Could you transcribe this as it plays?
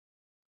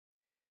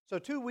So,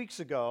 2 weeks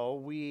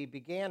ago, we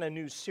began a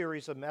new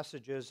series of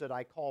messages that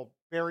I call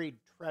Buried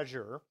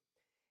Treasure.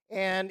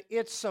 And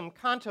it's some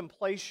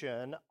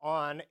contemplation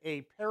on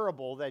a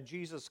parable that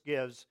Jesus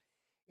gives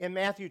in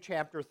Matthew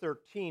chapter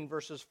 13,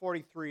 verses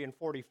 43 and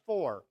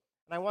 44.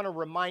 And I want to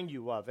remind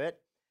you of it.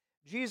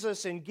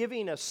 Jesus, in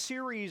giving a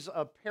series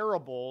of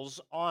parables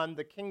on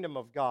the kingdom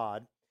of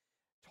God,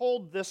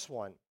 told this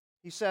one.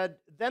 He said,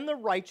 "Then the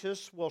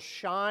righteous will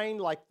shine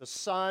like the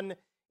sun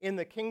in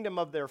the kingdom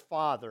of their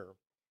Father.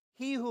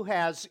 He who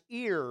has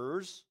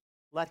ears,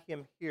 let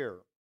him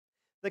hear.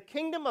 The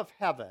kingdom of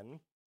heaven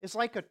is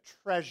like a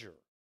treasure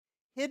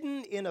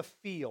hidden in a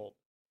field.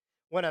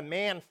 When a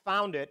man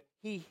found it,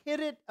 he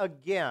hid it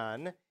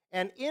again,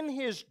 and in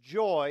his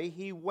joy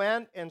he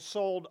went and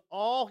sold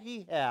all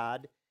he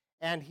had,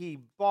 and he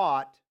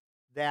bought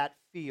that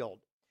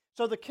field."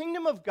 So the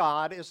kingdom of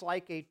God is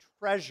like a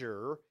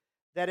treasure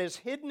that is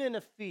hidden in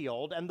a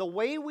field, and the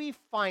way we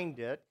find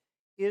it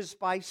is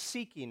by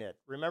seeking it.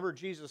 Remember,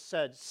 Jesus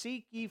said,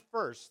 "Seek ye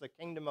first the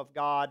kingdom of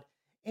God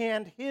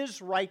and his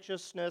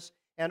righteousness,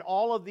 and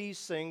all of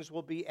these things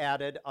will be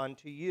added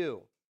unto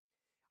you."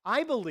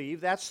 I believe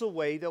that's the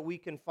way that we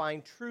can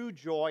find true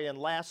joy and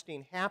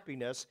lasting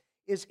happiness,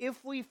 is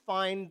if we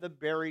find the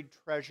buried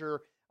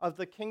treasure of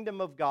the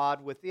kingdom of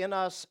God within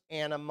us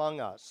and among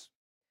us.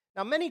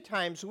 Now, many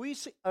times we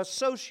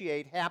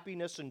associate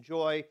happiness and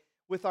joy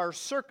with our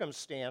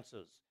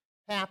circumstances.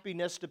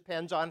 Happiness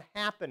depends on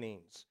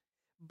happenings.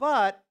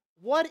 But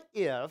what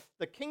if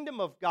the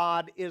kingdom of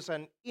God is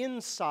an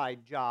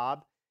inside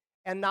job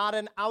and not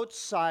an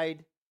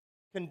outside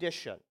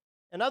condition?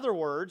 In other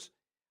words,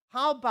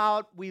 how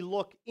about we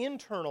look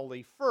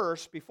internally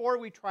first before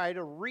we try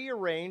to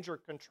rearrange or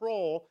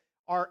control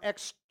our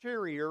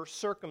exterior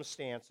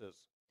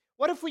circumstances?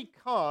 What if we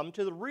come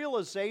to the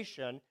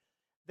realization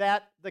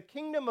that the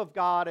kingdom of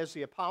God, as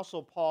the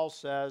Apostle Paul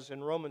says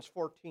in Romans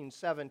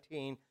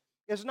 14:17,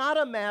 is not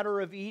a matter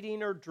of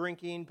eating or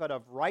drinking, but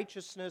of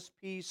righteousness,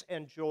 peace,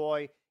 and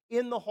joy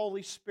in the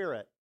Holy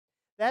Spirit.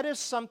 That is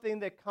something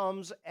that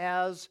comes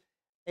as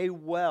a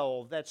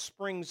well that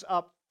springs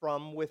up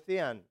from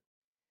within.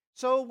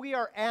 So we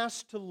are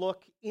asked to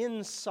look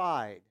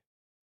inside.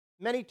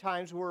 Many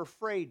times we're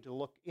afraid to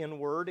look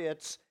inward.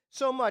 It's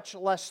so much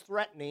less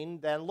threatening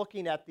than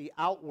looking at the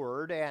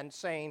outward and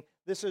saying,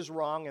 this is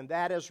wrong and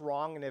that is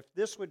wrong, and if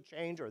this would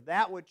change or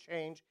that would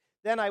change,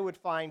 then I would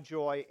find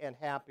joy and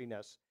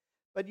happiness.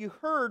 But you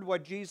heard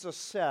what Jesus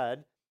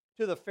said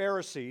to the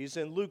Pharisees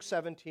in Luke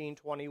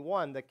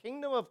 17:21. The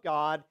kingdom of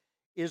God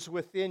is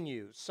within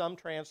you. Some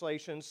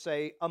translations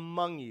say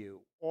among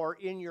you or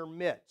in your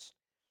midst.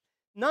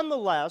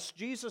 Nonetheless,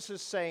 Jesus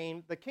is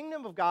saying the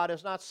kingdom of God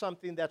is not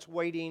something that's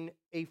waiting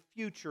a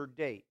future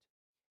date.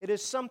 It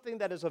is something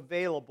that is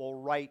available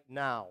right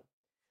now.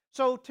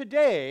 So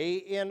today,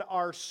 in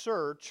our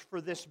search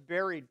for this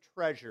buried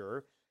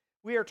treasure,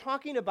 we are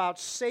talking about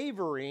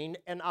savoring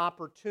an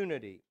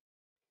opportunity.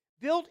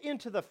 Built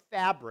into the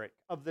fabric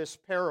of this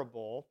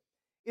parable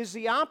is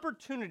the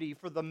opportunity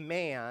for the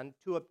man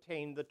to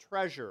obtain the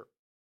treasure.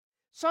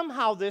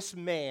 Somehow this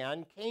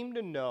man came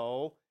to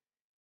know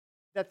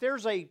that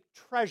there's a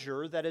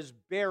treasure that is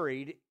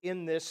buried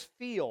in this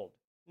field.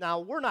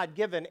 Now, we're not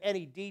given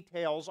any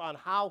details on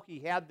how he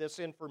had this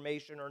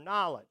information or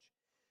knowledge.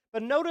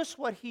 But notice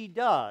what he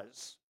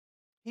does.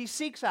 He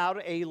seeks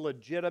out a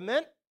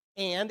legitimate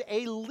and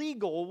a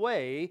legal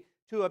way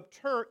to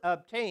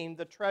obtain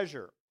the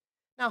treasure.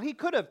 Now, he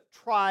could have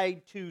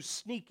tried to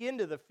sneak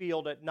into the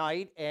field at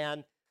night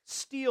and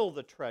steal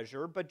the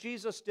treasure, but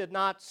Jesus did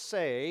not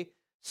say,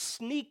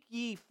 "Sneak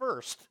ye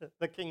first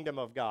the kingdom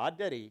of God,"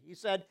 did he? He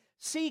said,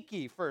 "Seek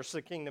ye first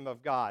the kingdom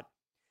of God."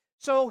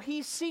 So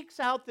he seeks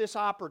out this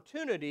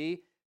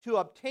opportunity to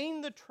obtain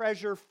the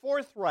treasure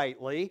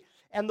forthrightly,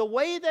 and the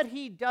way that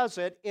he does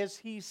it is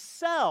he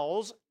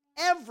sells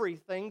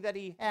everything that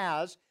he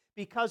has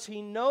because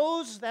he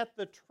knows that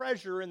the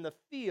treasure in the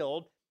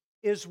field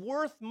is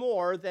worth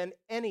more than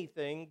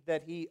anything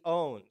that he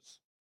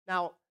owns.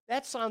 Now,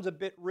 that sounds a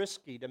bit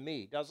risky to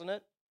me, doesn't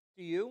it?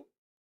 To you?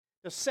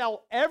 To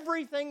sell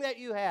everything that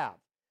you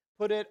have,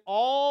 put it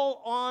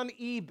all on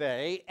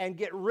eBay, and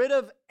get rid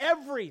of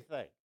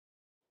everything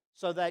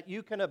so that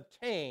you can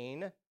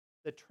obtain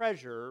the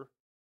treasure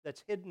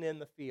that's hidden in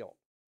the field.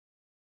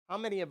 How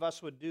many of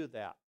us would do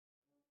that?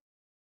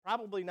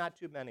 Probably not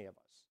too many of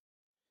us.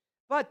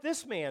 But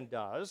this man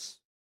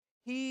does.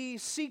 He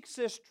seeks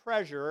this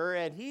treasure,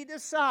 and he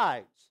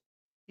decides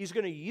he's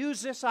going to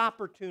use this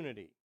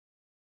opportunity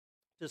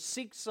to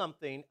seek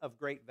something of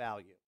great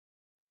value.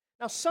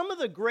 Now, some of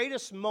the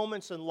greatest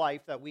moments in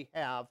life that we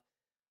have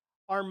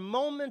are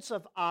moments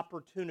of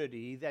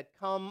opportunity that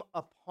come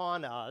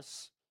upon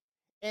us,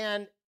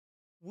 and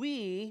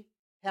we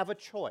have a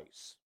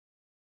choice.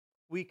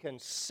 We can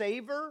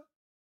savor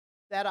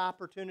that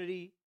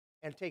opportunity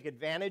and take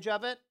advantage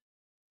of it,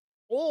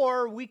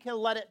 or we can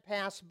let it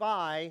pass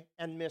by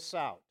and miss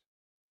out.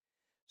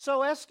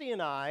 So Esty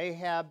and I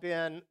have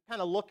been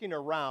kind of looking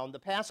around the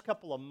past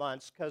couple of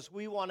months because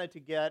we wanted to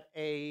get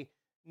a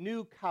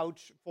new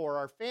couch for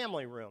our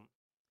family room.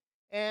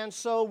 And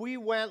so we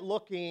went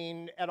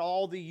looking at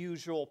all the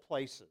usual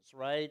places,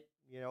 right?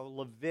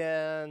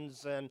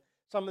 Levin's and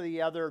some of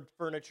the other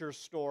furniture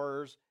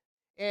stores.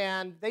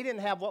 And they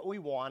didn't have what we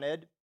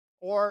wanted,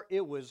 or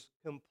it was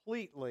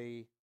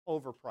completely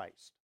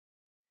overpriced.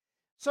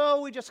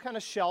 So we just kind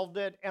of shelved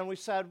it and we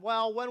said,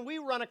 well, when we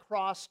run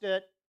across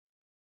it,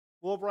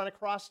 we'll run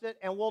across it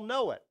and we'll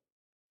know it.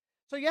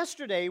 So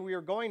yesterday we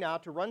were going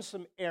out to run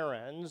some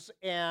errands,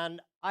 and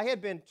I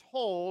had been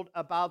told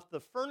about the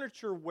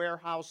furniture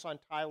warehouse on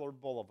Tyler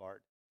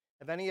Boulevard.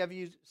 Have any of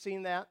you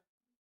seen that?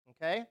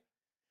 Okay.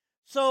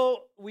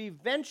 So we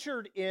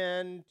ventured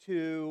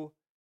into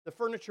the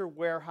furniture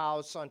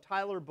warehouse on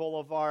Tyler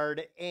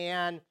Boulevard,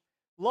 and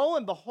lo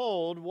and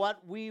behold,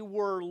 what we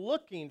were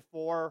looking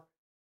for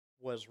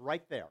was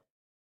right there.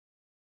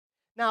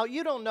 Now,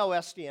 you don't know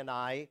Esty and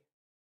I,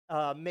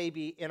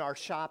 maybe in our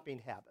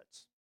shopping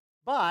habits,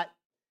 but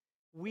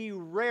we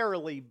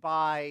rarely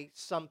buy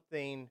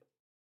something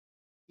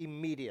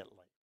immediately.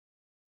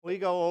 We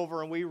go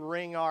over and we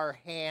wring our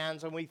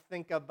hands and we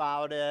think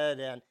about it,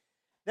 and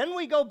then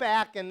we go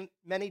back and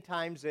many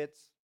times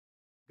it's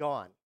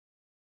gone.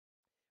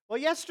 Well,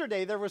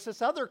 yesterday there was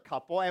this other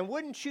couple, and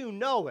wouldn't you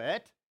know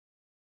it,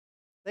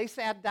 they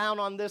sat down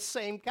on this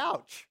same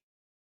couch.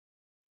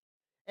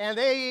 And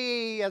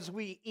they, as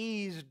we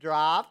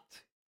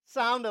eavesdropped,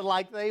 sounded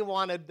like they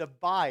wanted to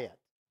buy it.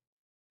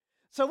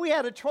 So we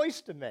had a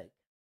choice to make.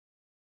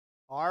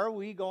 Are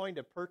we going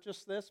to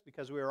purchase this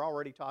because we were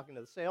already talking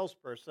to the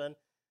salesperson,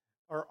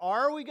 or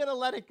are we going to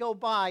let it go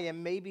by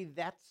and maybe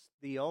that's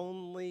the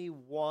only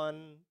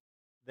one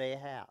they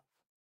have?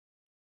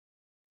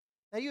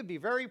 Now, you'd be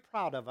very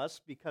proud of us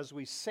because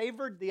we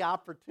savored the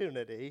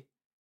opportunity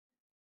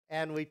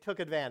and we took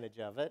advantage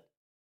of it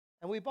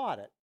and we bought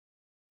it.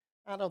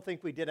 I don't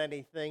think we did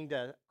anything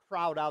to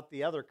crowd out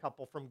the other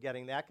couple from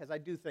getting that, because I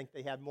do think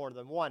they had more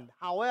than one.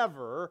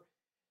 However,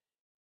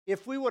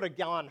 if we would have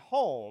gone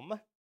home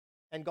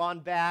and gone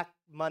back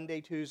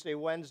Monday, Tuesday,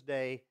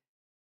 Wednesday,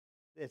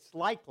 it's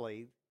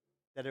likely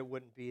that it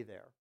wouldn't be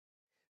there.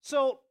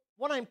 So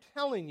what I'm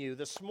telling you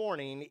this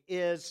morning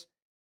is,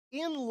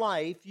 in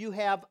life, you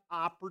have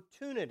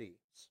opportunities.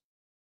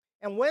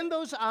 And when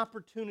those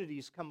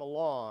opportunities come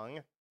along,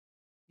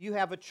 you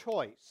have a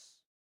choice.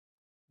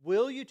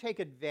 Will you take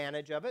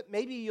advantage of it?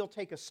 Maybe you'll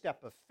take a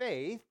step of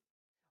faith,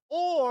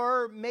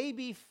 or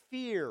maybe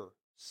fear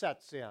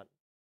sets in.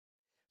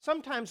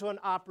 Sometimes when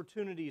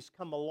opportunities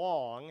come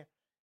along,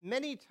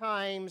 many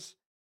times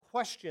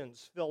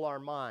questions fill our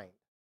mind.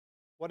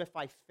 What if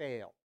I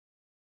fail?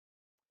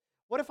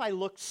 What if I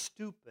look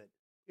stupid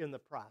in the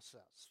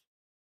process?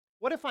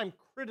 What if I'm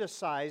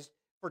criticized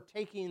for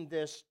taking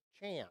this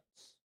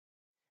chance?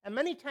 And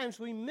many times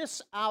we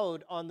miss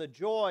out on the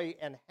joy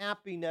and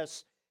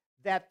happiness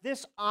that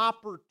this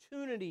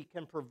opportunity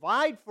can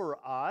provide for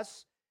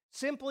us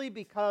simply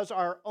because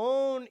our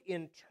own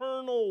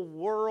internal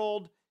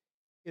world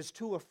is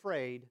too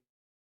afraid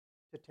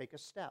to take a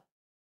step.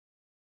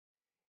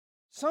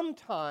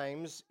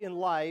 Sometimes in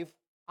life,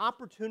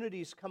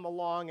 opportunities come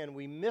along and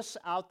we miss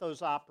out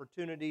those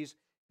opportunities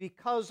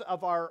because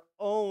of our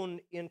own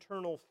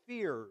internal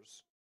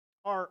fears,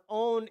 our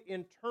own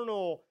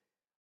internal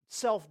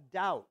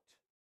self-doubt.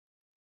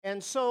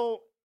 And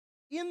so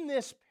in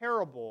this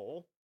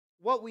parable,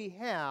 what we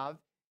have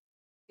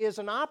is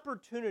an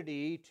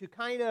opportunity to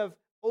kind of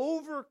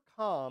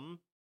overcome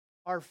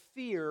our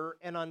fear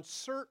and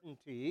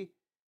uncertainty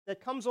that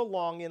comes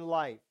along in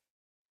life.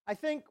 I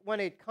think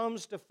when it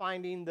comes to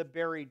finding the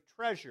buried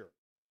treasure,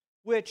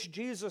 which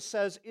Jesus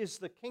says is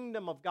the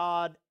kingdom of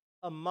God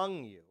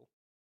among you,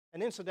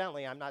 and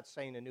incidentally, I'm not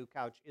saying a new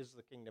couch is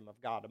the kingdom of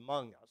God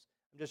among us.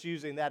 I'm just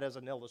using that as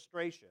an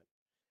illustration.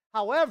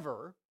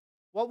 However,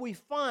 what we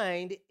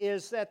find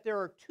is that there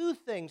are two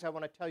things I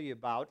want to tell you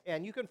about,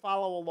 and you can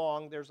follow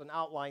along. There's an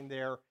outline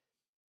there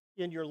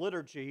in your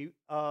liturgy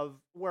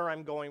of where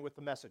I'm going with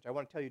the message. I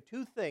want to tell you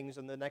two things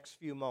in the next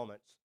few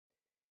moments.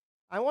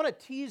 I want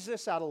to tease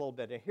this out a little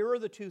bit, and here are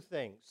the two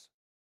things.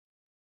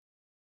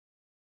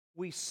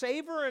 We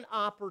savor an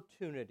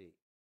opportunity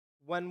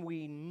when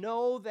we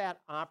know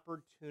that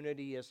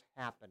opportunity is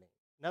happening.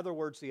 In other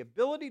words, the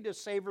ability to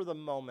savor the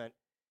moment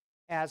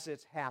as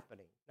it's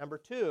happening. Number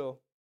two,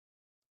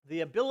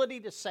 the ability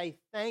to say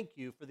thank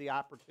you for the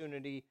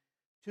opportunity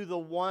to the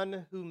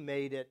one who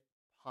made it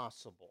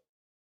possible.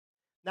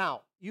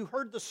 Now, you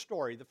heard the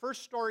story. The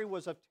first story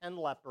was of 10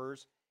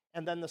 lepers,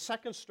 and then the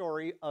second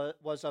story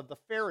was of the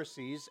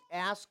Pharisees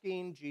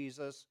asking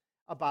Jesus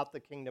about the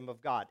kingdom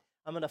of God.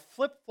 I'm going to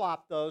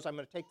flip-flop those. I'm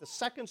going to take the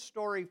second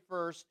story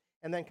first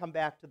and then come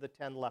back to the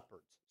 10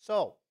 lepers.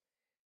 So,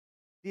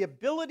 the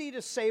ability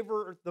to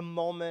savor the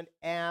moment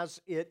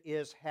as it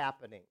is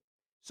happening.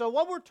 So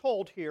what we're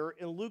told here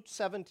in Luke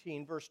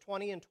 17, verse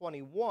 20 and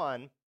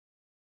 21,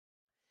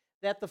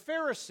 that the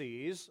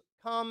Pharisees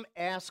come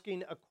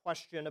asking a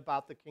question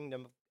about the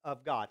kingdom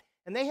of God.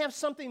 And they have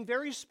something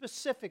very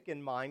specific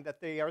in mind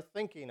that they are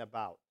thinking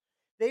about.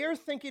 They are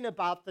thinking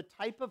about the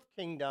type of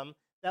kingdom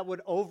that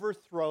would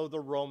overthrow the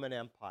Roman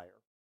Empire.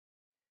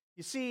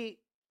 You see,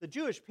 the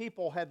Jewish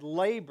people had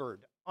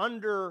labored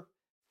under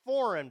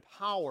foreign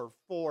power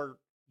for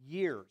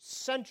years,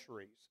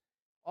 centuries,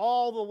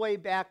 all the way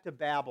back to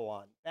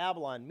Babylon,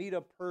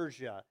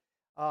 Medo-Persia.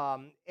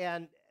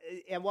 And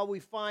what we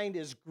find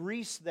is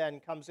Greece then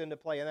comes into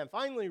play, and then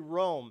finally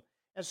Rome.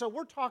 And so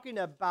we're talking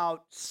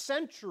about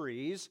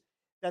centuries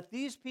that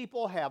these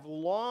people have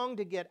longed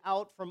to get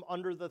out from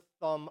under the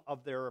thumb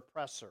of their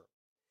oppressor.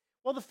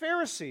 Well, the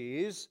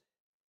Pharisees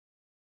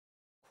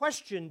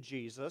questioned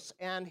Jesus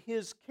and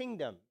his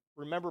kingdom.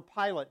 Remember,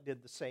 Pilate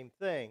did the same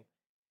thing.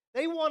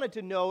 They wanted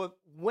to know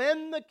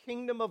when the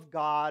kingdom of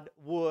God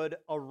would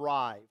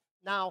arrive.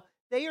 Now,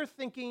 they are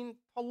thinking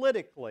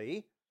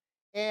politically,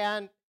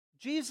 and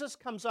Jesus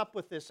comes up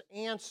with this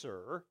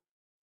answer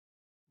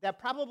that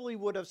probably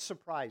would have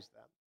surprised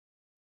them.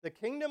 The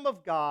kingdom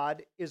of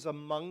God is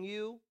among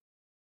you,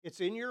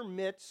 it's in your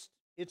midst,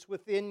 it's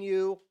within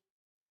you.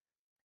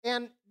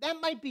 And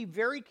that might be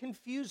very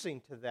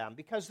confusing to them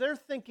because they're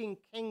thinking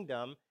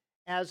kingdom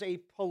as a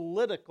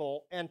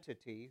political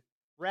entity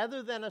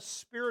rather than a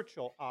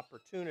spiritual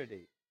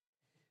opportunity.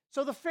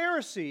 So the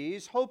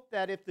Pharisees hoped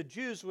that if the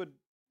Jews would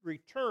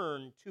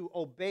return to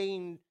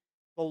obeying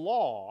the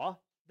law,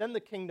 then the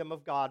kingdom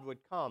of God would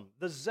come.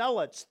 The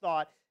Zealots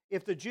thought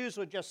if the Jews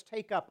would just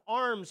take up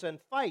arms and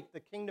fight, the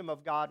kingdom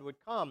of God would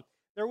come.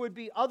 There would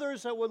be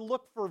others that would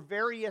look for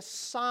various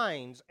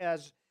signs,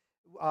 as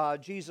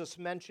Jesus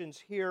mentions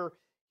here.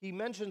 He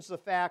mentions the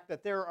fact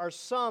that there are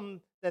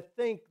some that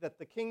think that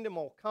the kingdom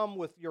will come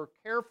with your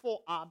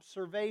careful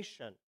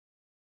observation.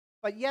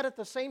 But yet at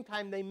the same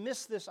time, they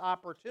miss this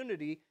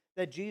opportunity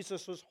that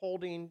Jesus was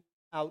holding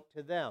out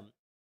to them.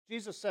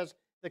 Jesus says,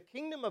 the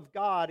kingdom of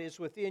God is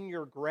within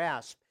your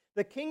grasp.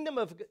 The kingdom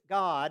of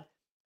God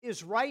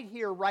is right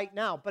here, right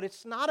now, but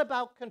it's not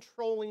about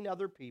controlling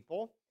other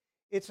people.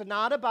 It's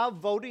not about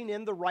voting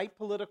in the right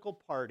political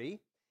party.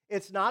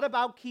 It's not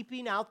about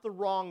keeping out the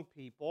wrong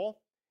people.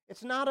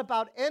 It's not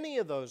about any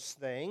of those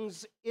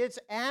things. It's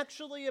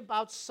actually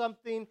about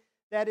something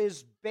that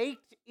is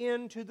baked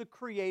into the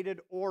created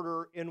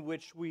order in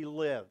which we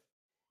live.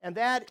 And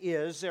that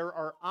is, there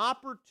are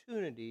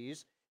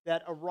opportunities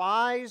that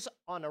arise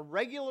on a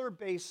regular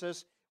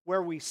basis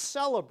where we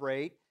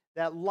celebrate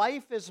that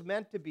life is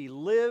meant to be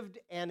lived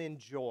and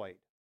enjoyed.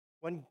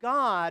 When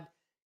God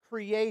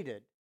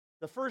created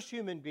the first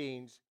human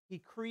beings, he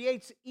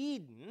creates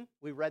Eden.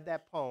 We read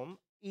that poem,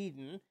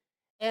 Eden,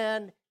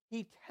 and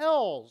he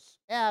tells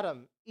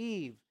Adam,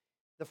 Eve,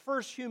 the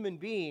first human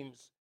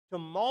beings, to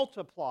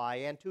multiply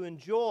and to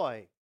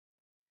enjoy.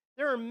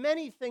 There are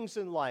many things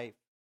in life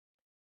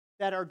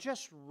that are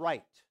just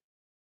right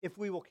if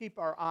we will keep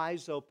our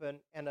eyes open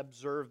and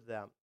observe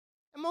them.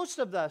 And most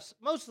of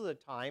the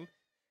time,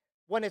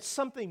 when it's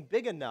something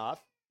big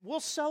enough,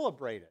 we'll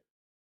celebrate it.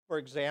 For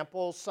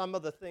example, some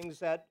of the things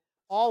that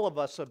all of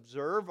us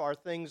observe are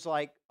things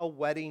like a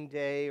wedding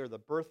day or the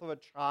birth of a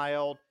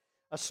child,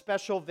 a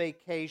special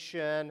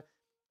vacation,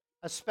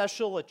 a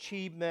special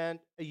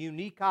achievement, a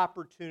unique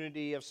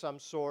opportunity of some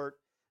sort,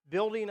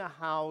 building a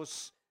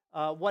house,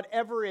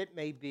 whatever it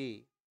may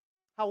be.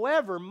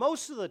 However,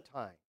 most of the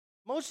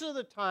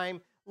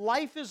time,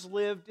 life is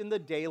lived in the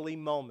daily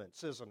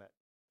moments, isn't it?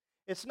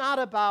 It's not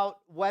about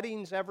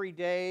weddings every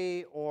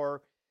day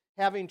or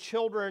having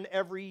children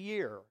every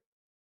year.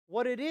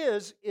 What it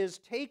is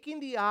taking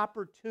the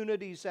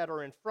opportunities that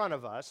are in front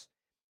of us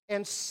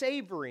and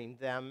savoring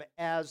them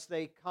as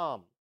they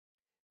come.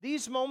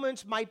 These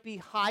moments might be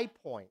high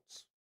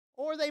points,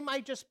 or they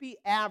might just be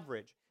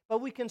average,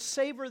 but we can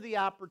savor the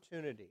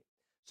opportunity.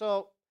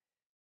 So,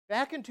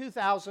 back in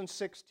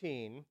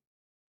 2016,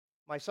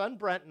 my son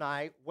Brent and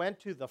I went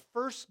to the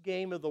first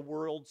game of the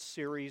World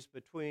Series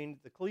between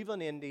the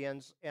Cleveland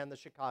Indians and the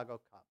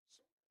Chicago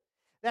Cubs.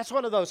 That's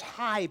one of those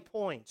high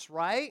points,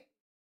 right?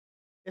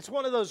 It's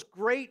one of those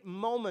great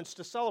moments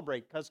to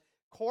celebrate because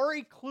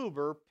Corey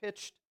Kluber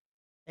pitched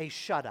a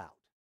shutout.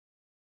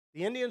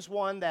 The Indians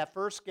won that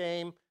first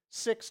game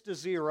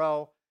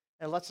 6-0,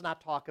 and let's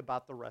not talk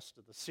about the rest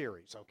of the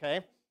series,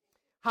 okay?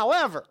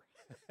 However,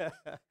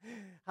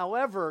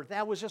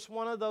 that was just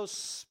one of those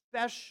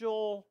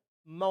special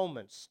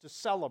moments to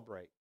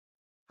celebrate.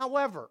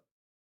 However,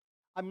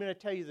 I'm going to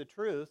tell you the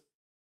truth.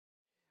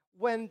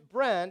 When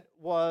Brent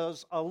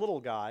was a little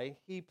guy,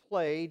 he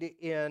played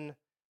in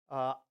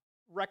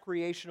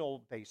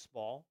recreational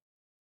baseball,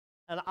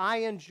 and I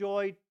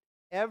enjoyed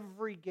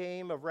every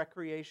game of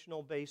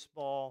recreational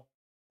baseball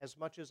as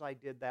much as I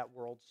did that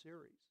World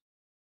Series.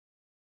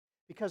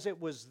 Because it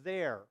was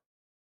there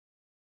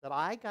that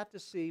I got to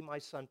see my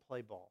son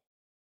play ball,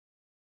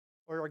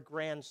 or a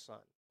grandson,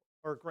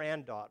 or a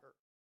granddaughter,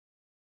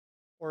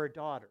 or a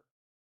daughter.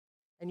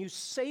 And you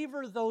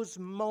savor those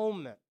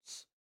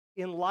moments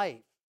in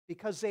life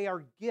because they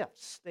are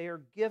gifts. They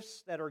are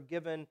gifts that are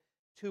given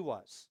to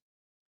us.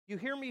 You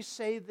hear me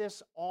say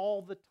this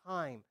all the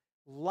time.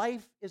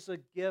 Life is a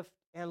gift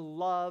and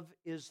love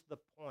is the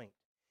point.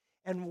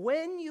 And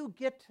when you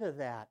get to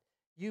that,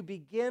 you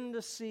begin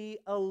to see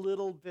a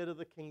little bit of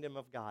the kingdom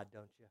of God,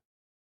 don't you?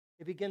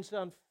 It begins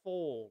to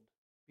unfold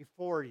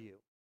before you.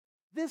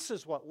 This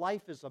is what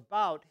life is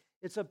about.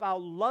 It's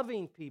about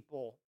loving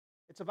people.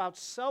 It's about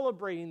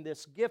celebrating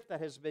this gift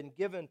that has been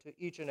given to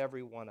each and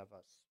every one of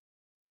us.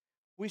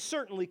 We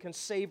certainly can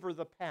savor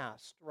the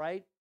past,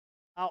 right?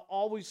 I'll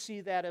always see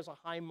that as a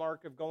high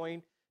mark of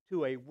going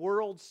to a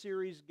World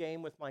Series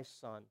game with my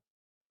son.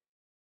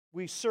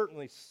 We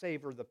certainly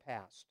savor the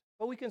past,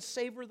 but we can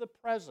savor the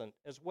present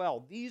as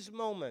well. These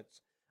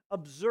moments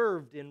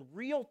observed in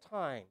real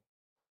time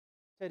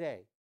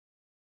today.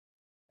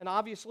 And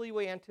obviously,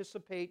 we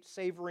anticipate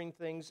savoring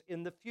things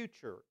in the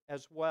future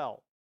as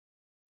well.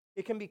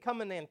 It can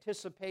become an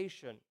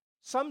anticipation.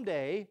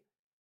 Someday,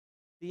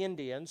 the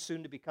Indians,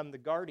 soon to become the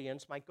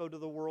Guardians, might go to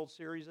the World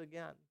Series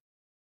again.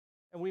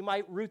 And we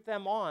might root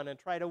them on and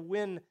try to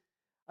win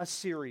a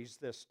series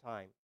this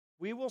time.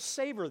 We will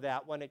savor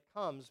that when it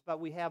comes, but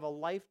we have a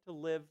life to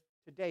live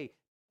today.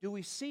 Do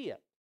we see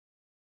it?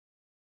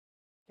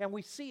 Can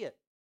we see it?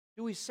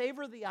 Do we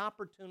savor the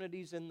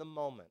opportunities in the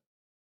moment?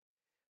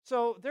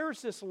 So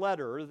there's this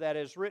letter that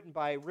is written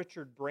by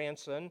Richard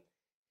Branson.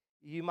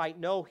 You might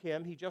know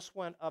him. He just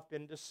went up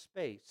into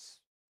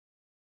space.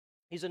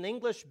 He's an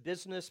English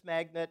business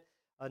magnate,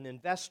 an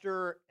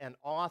investor, an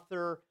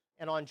author,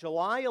 and on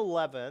July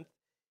 11th,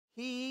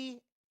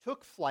 he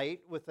took flight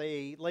with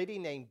a lady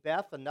named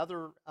Beth,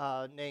 another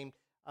named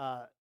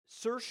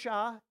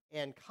Saoirse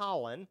and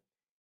Colin,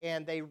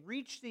 and they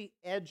reached the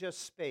edge of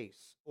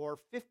space, or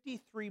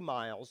 53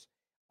 miles,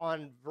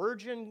 on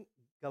Virgin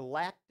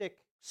Galactic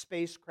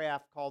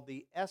spacecraft called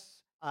the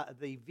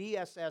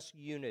VSS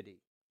Unity.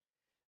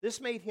 This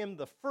made him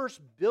the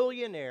first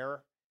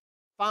billionaire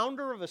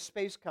founder of a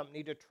space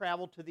company to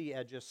travel to the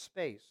edge of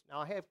space.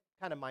 Now, I have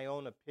kind of my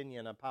own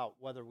opinion about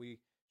whether we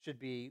should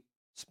be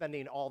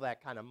spending all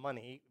that kind of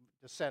money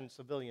to send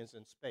civilians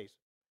in space.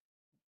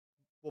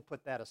 We'll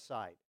put that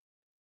aside.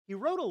 He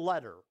wrote a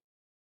letter,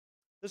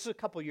 this is a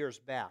couple years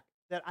back,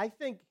 that I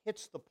think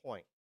hits the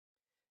point.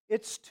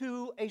 It's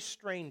to a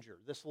stranger,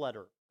 this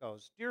letter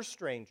goes. Dear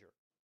stranger,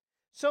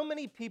 so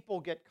many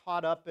people get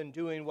caught up in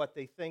doing what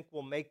they think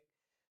will make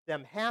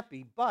them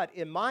happy, but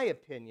in my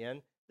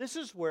opinion, this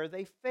is where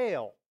they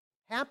fail.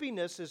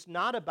 Happiness is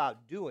not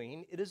about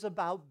doing, it is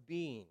about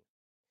being.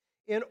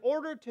 In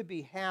order to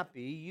be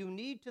happy, you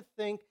need to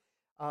think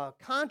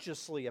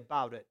consciously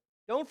about it.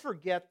 Don't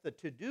forget the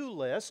to-do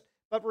list,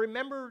 but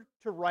remember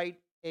to write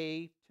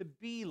a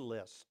to-be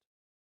list.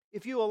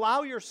 If you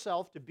allow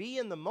yourself to be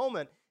in the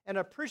moment and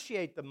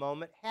appreciate the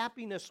moment,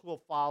 happiness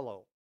will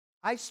follow.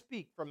 I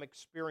speak from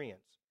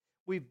experience.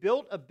 We've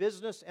built a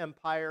business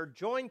empire,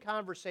 joined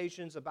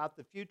conversations about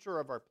the future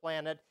of our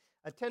planet,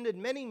 attended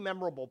many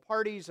memorable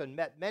parties, and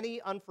met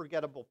many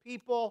unforgettable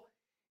people.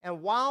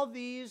 And while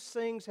these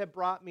things have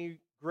brought me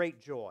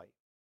great joy,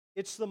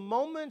 it's the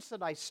moments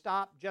that I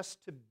stop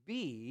just to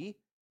be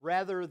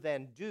rather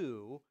than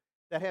do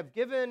that have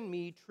given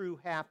me true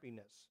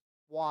happiness.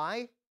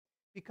 Why?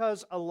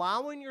 Because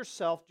allowing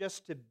yourself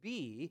just to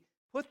be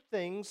put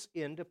things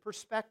into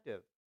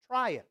perspective.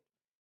 Try it.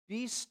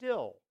 Be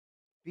still.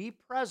 Be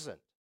present.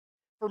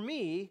 For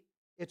me,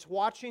 it's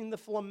watching the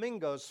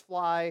flamingos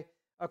fly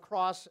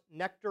across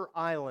Nectar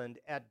Island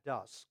at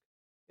dusk.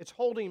 It's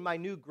holding my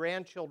new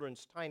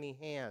grandchildren's tiny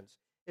hands.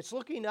 It's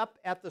looking up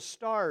at the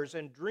stars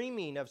and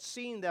dreaming of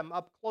seeing them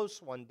up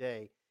close one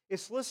day.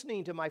 It's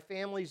listening to my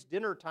family's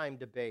dinner time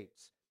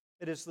debates.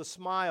 It is the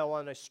smile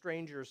on a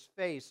stranger's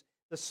face,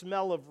 the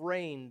smell of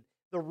rain,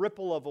 the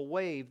ripple of a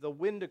wave, the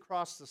wind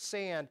across the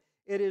sand.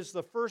 It is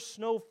the first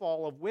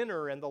snowfall of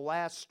winter and the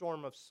last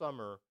storm of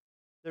summer.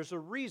 There's a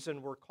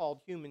reason we're called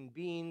human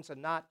beings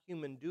and not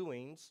human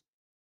doings.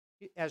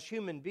 As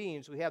human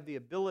beings, we have the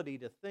ability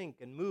to think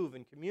and move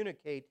and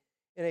communicate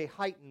in a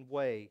heightened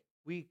way.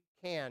 We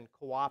can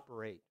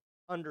cooperate,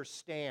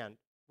 understand,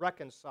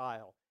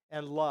 reconcile,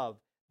 and love.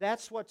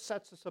 That's what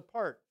sets us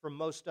apart from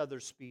most other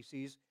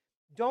species.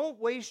 Don't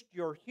waste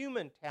your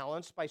human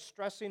talents by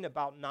stressing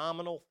about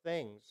nominal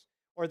things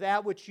or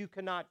that which you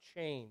cannot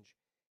change.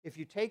 If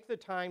you take the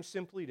time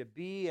simply to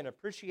be and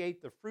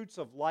appreciate the fruits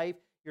of life,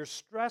 your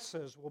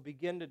stresses will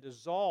begin to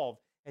dissolve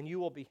and you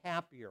will be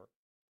happier.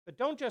 But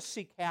don't just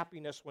seek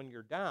happiness when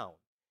you're down.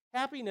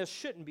 Happiness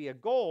shouldn't be a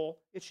goal,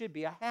 it should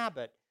be a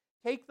habit.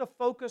 Take the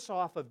focus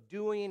off of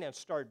doing and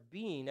start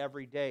being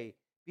every day.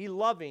 Be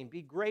loving,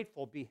 be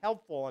grateful, be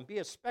helpful, and be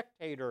a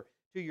spectator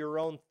to your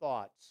own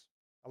thoughts.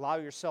 Allow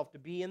yourself to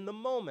be in the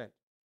moment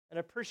and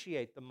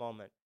appreciate the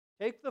moment.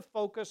 Take the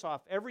focus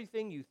off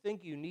everything you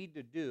think you need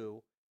to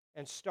do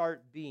and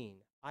start being.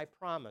 I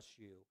promise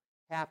you,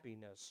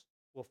 happiness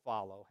will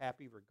follow.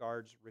 Happy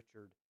regards,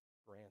 Richard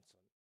Branson.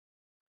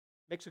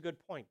 Makes a good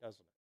point, doesn't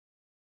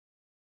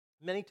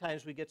it? Many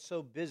times we get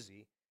so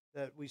busy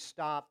that we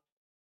stop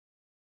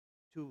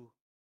to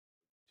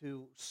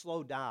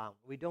slow down.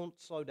 We don't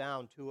slow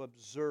down to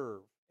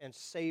observe and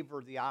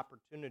savor the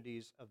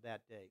opportunities of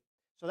that day.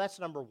 So that's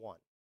number one.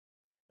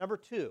 Number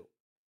two,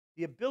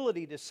 the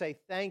ability to say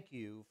thank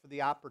you for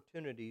the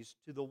opportunities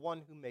to the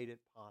one who made it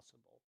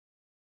possible.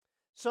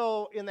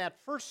 So in that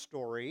first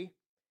story,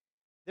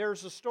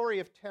 there's a story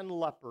of 10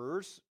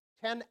 lepers,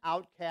 10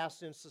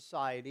 outcasts in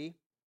society.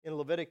 In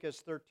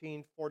Leviticus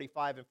 13,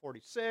 45 and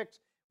 46,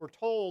 we're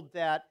told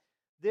that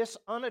this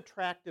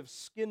unattractive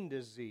skin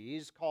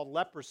disease called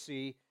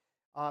leprosy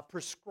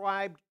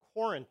prescribed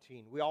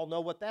quarantine. We all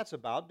know what that's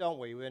about, don't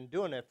we? We've been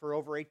doing it for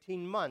over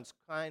 18 months,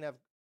 kind of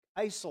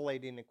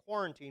isolating and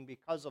quarantine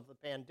because of the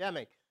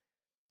pandemic.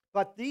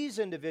 But these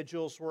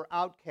individuals were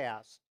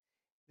outcasts.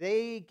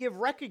 They give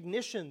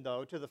recognition,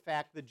 though, to the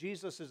fact that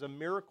Jesus is a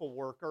miracle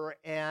worker,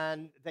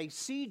 and they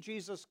see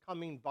Jesus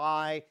coming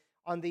by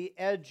on the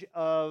edge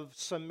of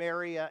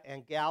Samaria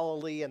and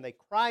Galilee, and they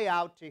cry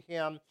out to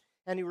him,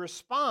 and he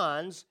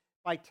responds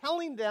by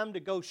telling them to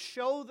go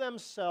show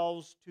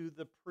themselves to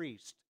the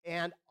priest.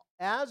 And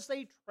as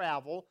they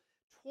travel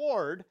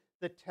toward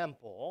the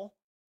temple,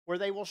 where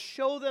they will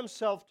show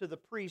themselves to the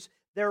priest,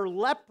 their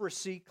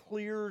leprosy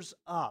clears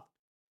up.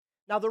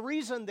 Now, the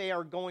reason they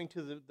are going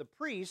to the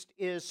priest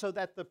is so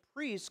that the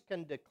priest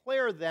can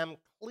declare them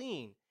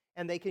clean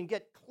and they can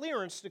get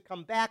clearance to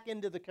come back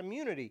into the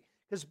community,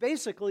 because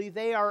basically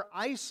they are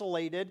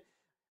isolated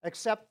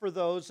except for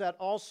those that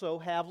also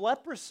have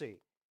leprosy.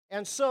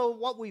 And so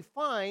what we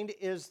find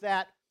is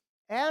that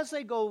as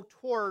they go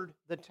toward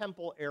the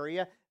temple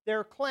area,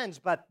 they're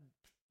cleansed, but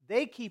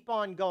they keep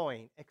on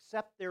going,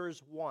 except there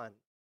is one.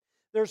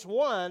 There's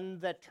one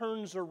that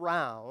turns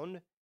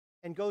around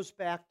and goes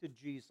back to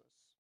Jesus.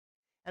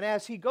 And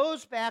as he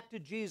goes back to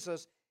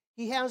Jesus,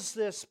 he has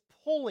this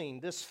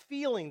pulling, this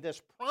feeling,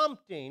 this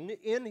prompting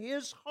in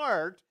his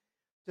heart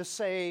to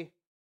say,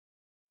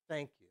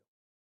 thank you.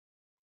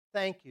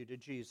 Thank you to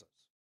Jesus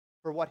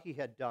for what he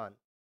had done.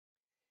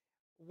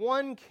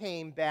 One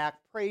came back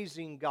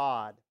praising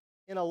God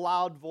in a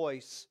loud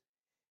voice.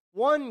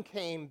 One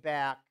came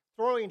back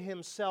throwing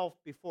himself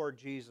before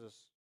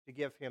Jesus to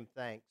give him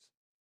thanks,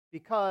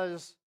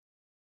 because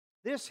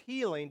this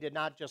healing did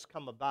not just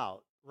come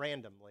about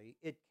randomly.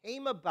 It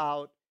came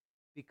about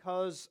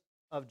because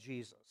of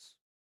Jesus.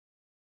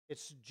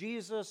 It's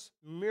Jesus'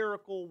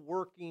 miracle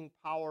working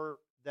power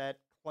that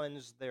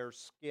cleansed their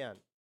skin.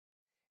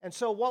 And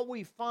so what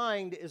we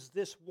find is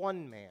this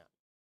one man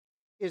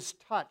is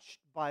touched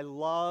by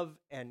love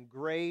and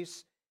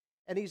grace,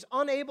 and he's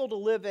unable to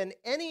live in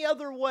any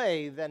other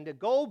way than to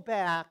go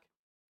back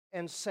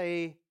and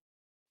say,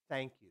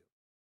 thank you.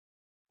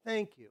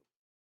 Thank you.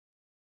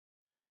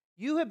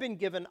 You have been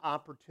given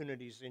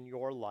opportunities in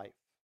your life.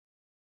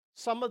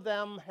 Some of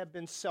them have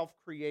been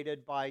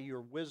self-created by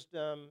your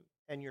wisdom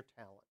and your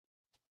talent.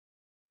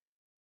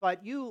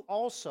 But you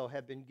also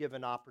have been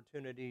given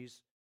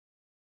opportunities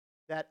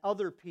that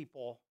other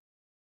people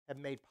have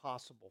made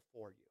possible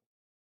for you.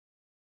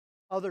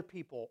 Other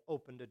people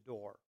opened a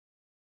door.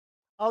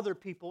 Other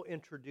people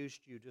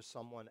introduced you to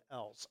someone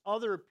else.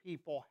 Other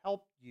people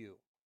helped you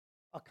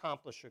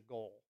accomplish a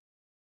goal.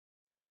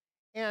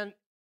 And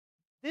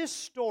this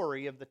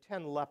story of the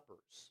 10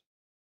 lepers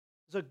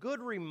is a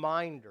good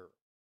reminder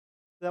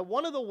that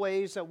one of the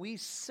ways that we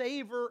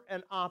savor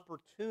an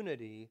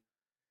opportunity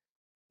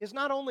is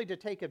not only to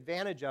take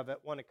advantage of it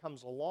when it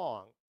comes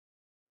along,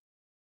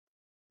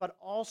 but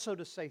also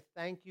to say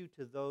thank you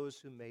to those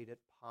who made it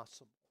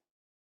possible,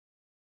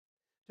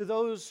 to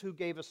those who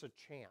gave us a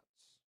chance,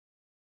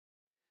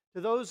 to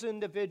those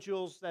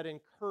individuals that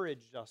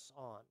encouraged us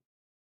on,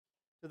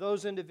 to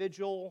those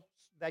individuals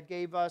that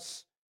gave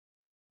us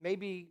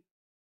maybe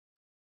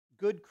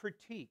good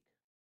critique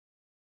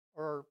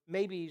or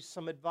maybe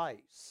some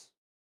advice.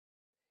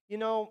 You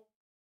know,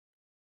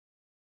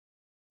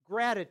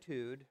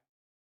 gratitude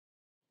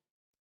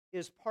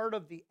is part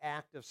of the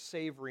act of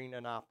savoring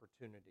an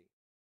opportunity.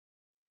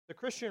 The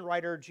Christian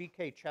writer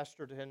G.K.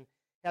 Chesterton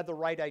had the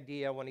right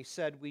idea when he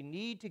said we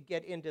need to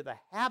get into the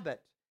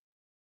habit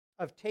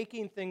of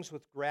taking things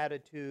with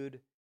gratitude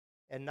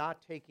and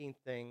not taking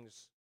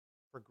things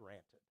for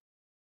granted.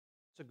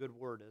 It's a good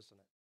word, isn't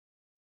it?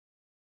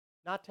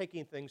 Not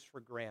taking things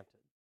for granted.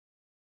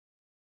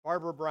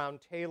 Barbara Brown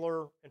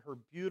Taylor, in her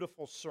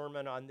beautiful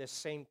sermon on this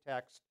same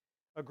text,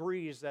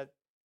 agrees that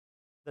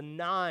the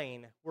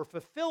 9 were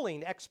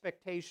fulfilling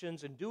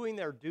expectations and doing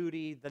their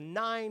duty. The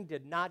 9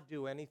 did not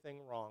do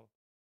anything wrong.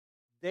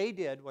 They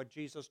did what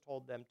Jesus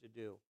told them to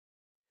do.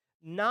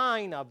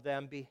 9 of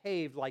them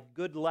behaved like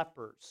good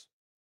lepers,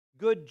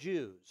 good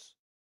Jews.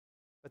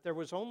 But there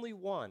was only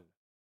one,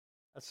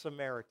 a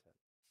Samaritan,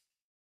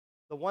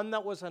 the one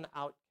that was an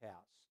outcast,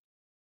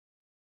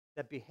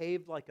 that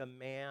behaved like a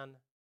man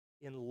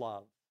in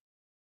love.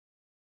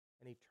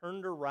 And he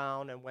turned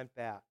around and went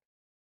back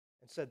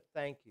and said,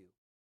 thank you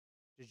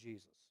to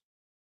Jesus.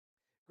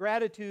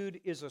 Gratitude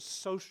is a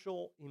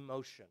social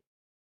emotion.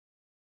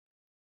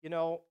 You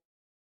know,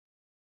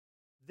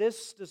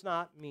 this does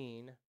not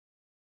mean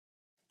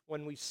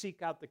when we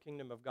seek out the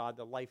kingdom of God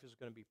that life is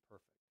going to be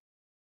perfect.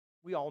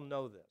 We all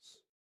know this.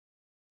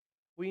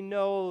 We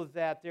know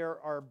that there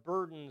are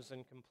burdens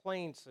and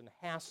complaints and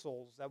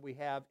hassles that we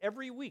have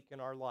every week in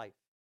our life.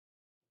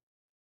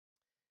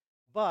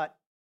 But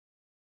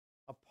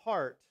a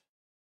part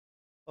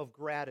of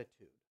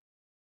gratitude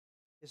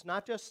is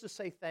not just to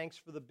say thanks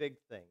for the big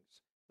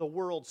things, the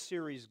World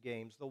Series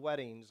games, the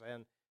weddings,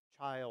 and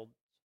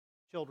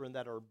children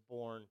that are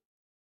born.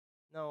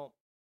 No,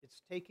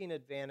 it's taking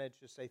advantage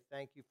to say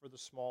thank you for the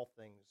small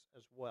things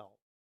as well.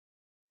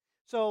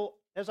 So,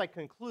 as I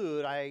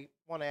conclude, I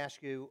want to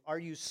ask you, are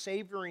you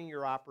savoring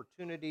your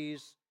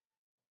opportunities,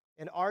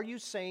 and are you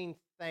saying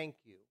thank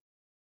you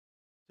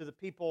to the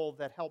people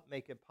that help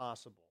make it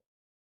possible?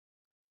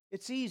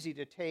 It's easy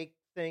to take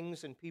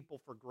things and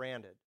people for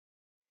granted,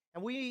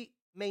 and we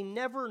may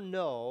never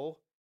know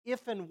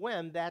if and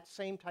when that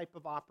same type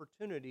of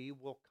opportunity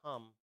will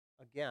come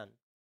again.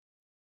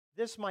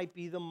 This might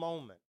be the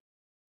moment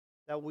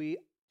that we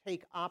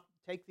take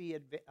the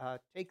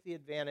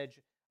advantage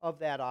of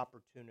that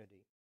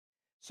opportunity.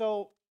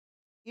 So,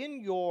 in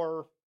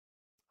your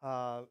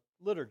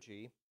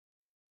liturgy,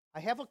 I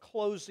have a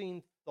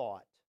closing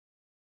thought.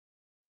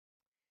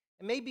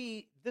 And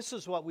maybe this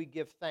is what we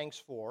give thanks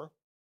for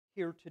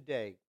here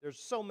today. There's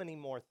so many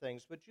more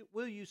things, but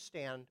will you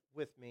stand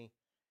with me?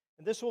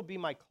 And this will be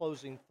my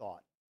closing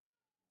thought.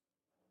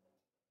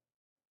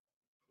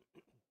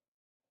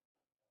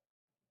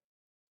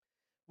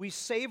 We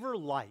savor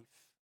life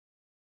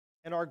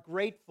and are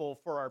grateful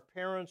for our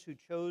parents who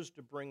chose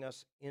to bring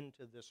us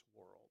into this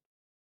world.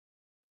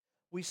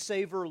 We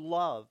savor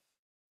love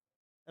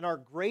and are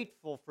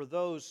grateful for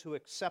those who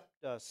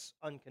accept us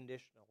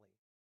unconditionally.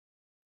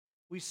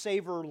 We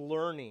savor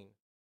learning,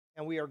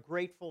 and we are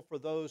grateful for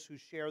those who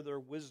share their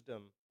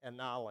wisdom and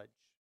knowledge.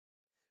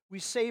 We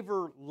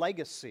savor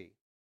legacy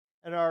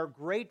and are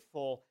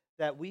grateful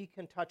that we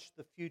can touch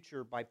the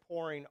future by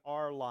pouring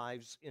our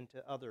lives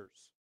into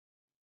others.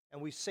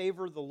 And we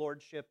savor the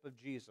lordship of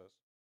Jesus,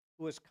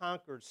 who has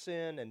conquered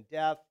sin and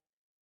death,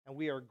 and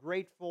we are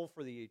grateful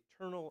for the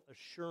eternal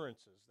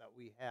assurances that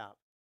we have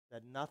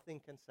that nothing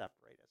can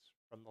separate us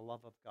from the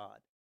love of God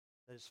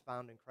that is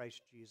found in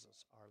Christ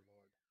Jesus our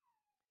Lord.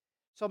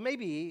 So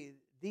maybe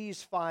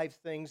these 5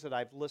 things that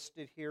I've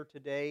listed here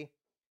today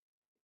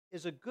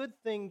is a good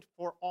thing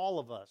for all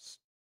of us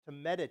to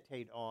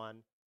meditate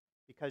on,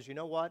 because you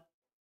know what?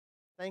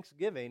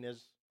 Thanksgiving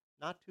is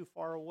not too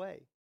far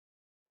away.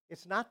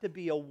 It's not to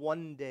be a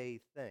one-day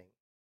thing,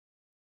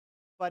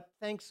 but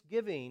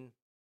Thanksgiving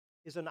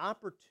is an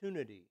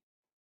opportunity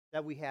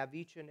that we have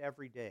each and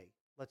every day.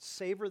 Let's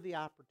savor the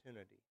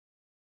opportunity.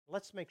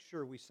 Let's make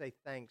sure we say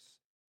thanks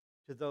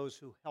to those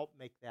who help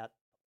make that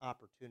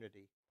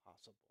opportunity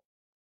possible.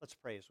 Let's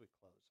pray as we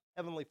close.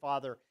 Heavenly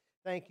Father,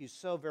 thank you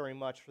so very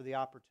much for the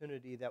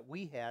opportunity that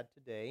we had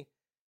today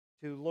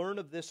to learn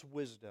of this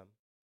wisdom.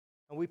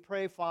 And we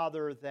pray,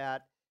 Father,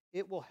 that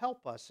it will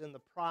help us in the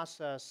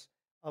process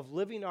of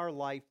living our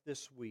life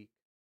this week.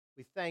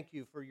 We thank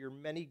you for your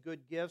many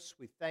good gifts.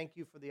 We thank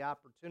you for the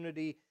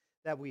opportunity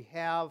that we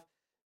have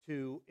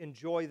to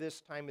enjoy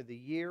this time of the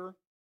year,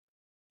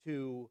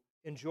 to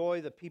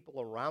enjoy the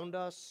people around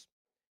us,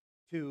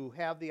 to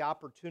have the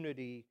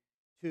opportunity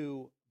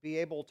to be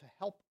able to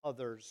help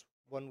others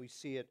when we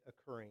see it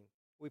occurring.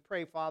 We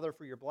pray, Father,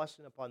 for your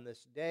blessing upon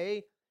this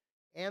day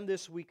and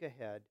this week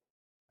ahead.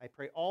 I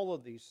pray all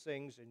of these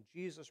things in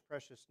Jesus'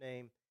 precious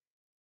name.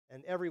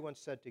 And everyone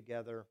said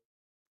together,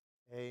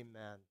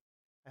 amen.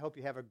 I hope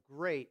you have a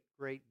great,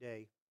 great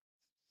day.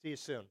 See you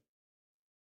soon.